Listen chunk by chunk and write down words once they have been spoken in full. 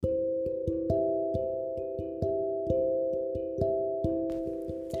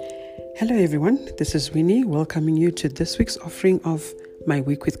Hello everyone, this is Winnie welcoming you to this week's offering of My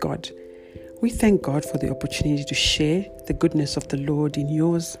Week with God. We thank God for the opportunity to share the goodness of the Lord in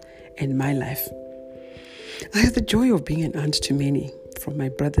yours and my life. I have the joy of being an aunt to many, from my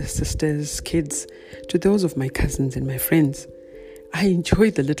brothers, sisters, kids, to those of my cousins and my friends. I enjoy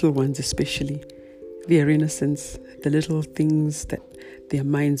the little ones especially, their innocence, the little things that their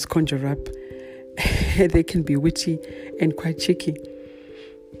minds conjure up. They can be witty and quite cheeky.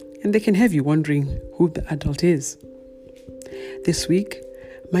 And they can have you wondering who the adult is. This week,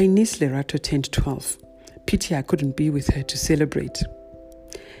 my niece Lerato turned 12. Pity I couldn't be with her to celebrate.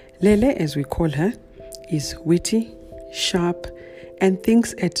 Lele, as we call her, is witty, sharp, and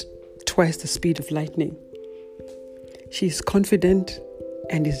thinks at twice the speed of lightning. She is confident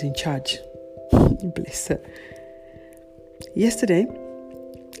and is in charge. Bless her. Yesterday,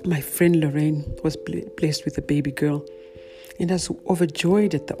 my friend Lorraine was blessed with a baby girl, and I was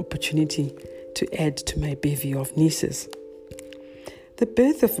overjoyed at the opportunity to add to my bevy of nieces. The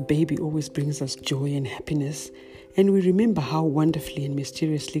birth of a baby always brings us joy and happiness, and we remember how wonderfully and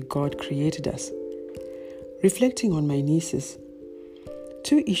mysteriously God created us. Reflecting on my nieces,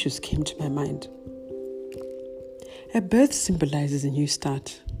 two issues came to my mind. A birth symbolizes a new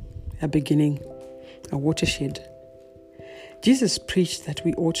start, a beginning, a watershed. Jesus preached that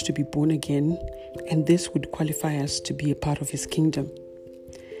we ought to be born again, and this would qualify us to be a part of his kingdom.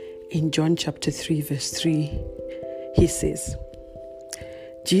 In John chapter 3, verse 3, he says,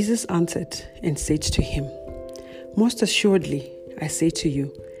 Jesus answered and said to him, Most assuredly, I say to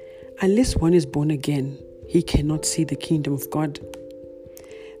you, unless one is born again, he cannot see the kingdom of God.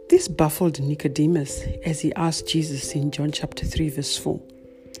 This baffled Nicodemus as he asked Jesus in John chapter 3, verse 4,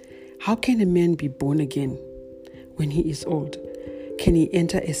 how can a man be born again when he is old? Can he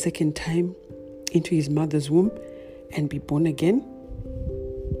enter a second time into his mother's womb and be born again?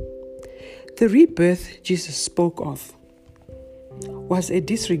 The rebirth Jesus spoke of was a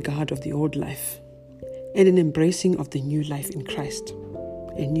disregard of the old life and an embracing of the new life in Christ,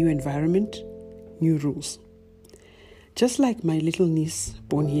 a new environment, new rules. Just like my little niece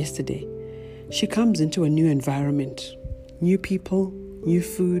born yesterday, she comes into a new environment, new people, new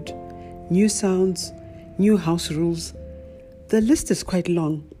food, new sounds, new house rules. The list is quite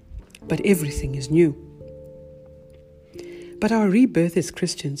long, but everything is new. But our rebirth as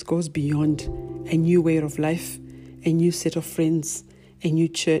Christians goes beyond a new way of life, a new set of friends, a new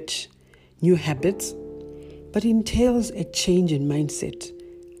church, new habits, but entails a change in mindset,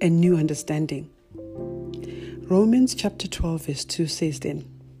 a new understanding. Romans chapter 12 verse 2 says then,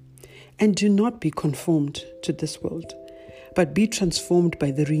 and do not be conformed to this world, but be transformed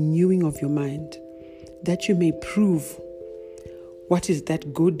by the renewing of your mind, that you may prove what is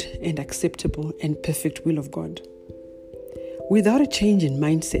that good and acceptable and perfect will of God. Without a change in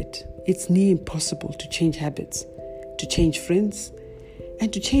mindset, it's near impossible to change habits, to change friends,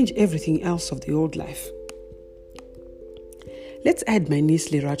 and to change everything else of the old life. Let's add my niece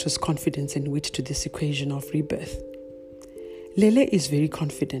Lerato's confidence and wit to this equation of rebirth. Lele is very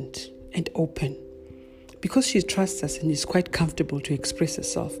confident and open because she trusts us and is quite comfortable to express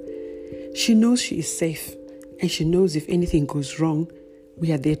herself. She knows she is safe, and she knows if anything goes wrong,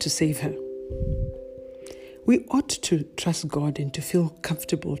 we are there to save her. We ought to trust God and to feel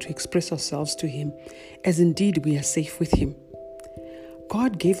comfortable to express ourselves to him, as indeed we are safe with him.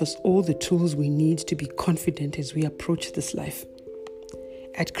 God gave us all the tools we need to be confident as we approach this life.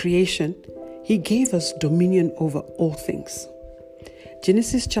 At creation, he gave us dominion over all things.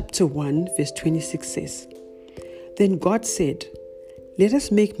 Genesis chapter 1 verse 26 says, Then God said, Let us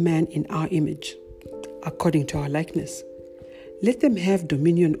make man in our image, according to our likeness. Let them have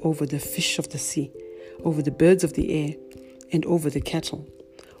dominion over the fish of the sea, over the birds of the air, and over the cattle,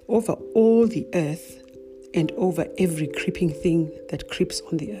 over all the earth, and over every creeping thing that creeps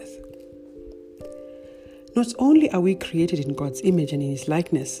on the earth. Not only are we created in God's image and in his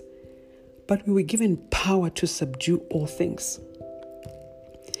likeness, but we were given power to subdue all things.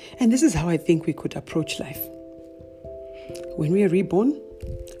 And this is how I think we could approach life. When we are reborn,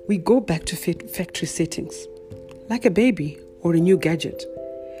 we go back to factory settings, like a baby or a new gadget.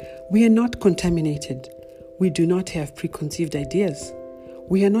 We are not contaminated. We do not have preconceived ideas.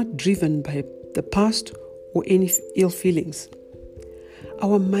 We are not driven by the past or any ill feelings.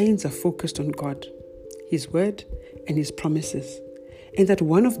 Our minds are focused on God, his word, and his promises. And that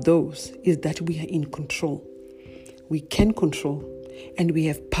one of those is that we are in control. We can control, and we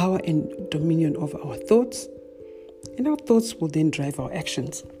have power and dominion over our thoughts, and our thoughts will then drive our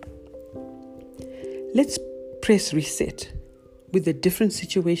actions. Let's press reset with the different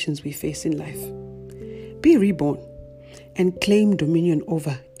situations we face in life. Be reborn and claim dominion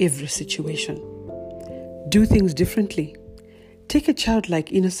over every situation. Do things differently. Take a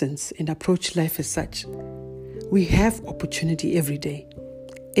childlike innocence and approach life as such. We have opportunity every day,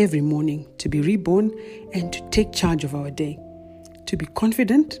 every morning, to be reborn and to take charge of our day, to be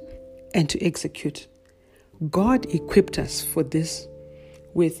confident and to execute. God equipped us for this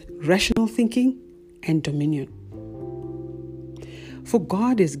with rational thinking and dominion. For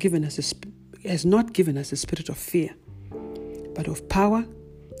God has not given us a spirit of fear, but of power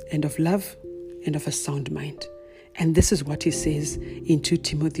and of love and of a sound mind. And this is what he says in 2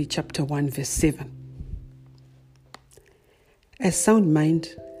 Timothy chapter 1, verse 7. A sound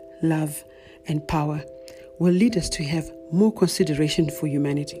mind, love, and power will lead us to have more consideration for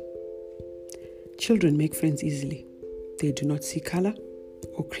humanity. Children make friends easily. They do not see color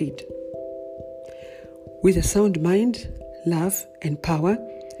or creed. With a sound mind, love, and power,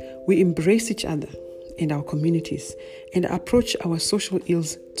 we embrace each other and our communities and approach our social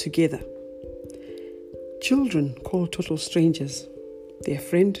ills together. Children call total strangers their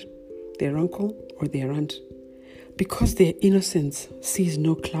friend, their uncle, or their aunt because their innocence sees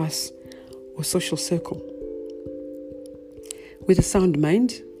no class or social circle. With a sound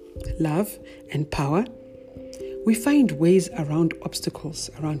mind, love, and power, we find ways around obstacles,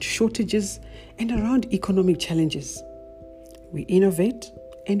 around shortages, and around economic challenges. We innovate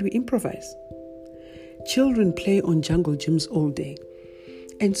and we improvise. Children play on jungle gyms all day,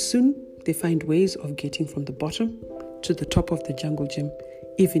 and soon they find ways of getting from the bottom to the top of the jungle gym,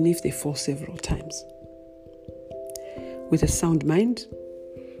 even if they fall several times. With a sound mind,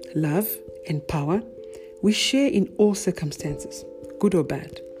 love, and power, we share in all circumstances, good or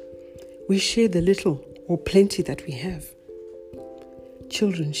bad. We share the little or plenty that we have.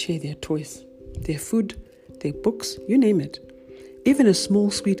 Children share their toys, their food, their books, you name it. Even a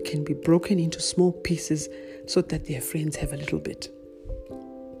small sweet can be broken into small pieces so that their friends have a little bit.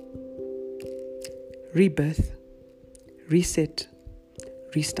 Rebirth, reset,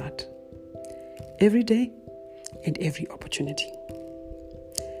 restart. Every day and every opportunity.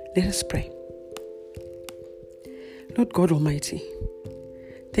 Let us pray. Lord God Almighty,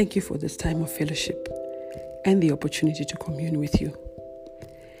 thank you for this time of fellowship and the opportunity to commune with you.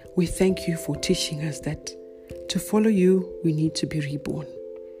 We thank you for teaching us that to follow you, we need to be reborn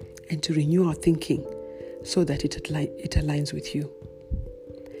and to renew our thinking so that it aligns with you.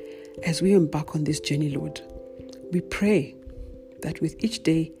 As we embark on this journey, Lord, we pray that with each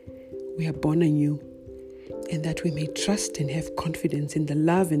day we are born anew and that we may trust and have confidence in the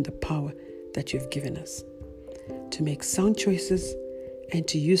love and the power that you've given us to make sound choices and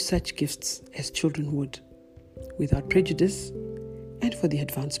to use such gifts as children would, without prejudice and for the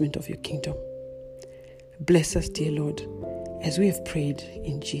advancement of your kingdom. Bless us, dear Lord, as we have prayed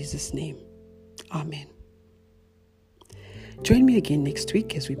in Jesus' name. Amen. Join me again next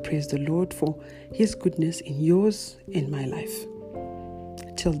week as we praise the Lord for his goodness in yours and my life.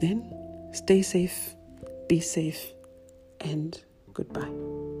 Till then, stay safe, be safe, and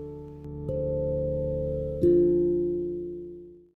goodbye.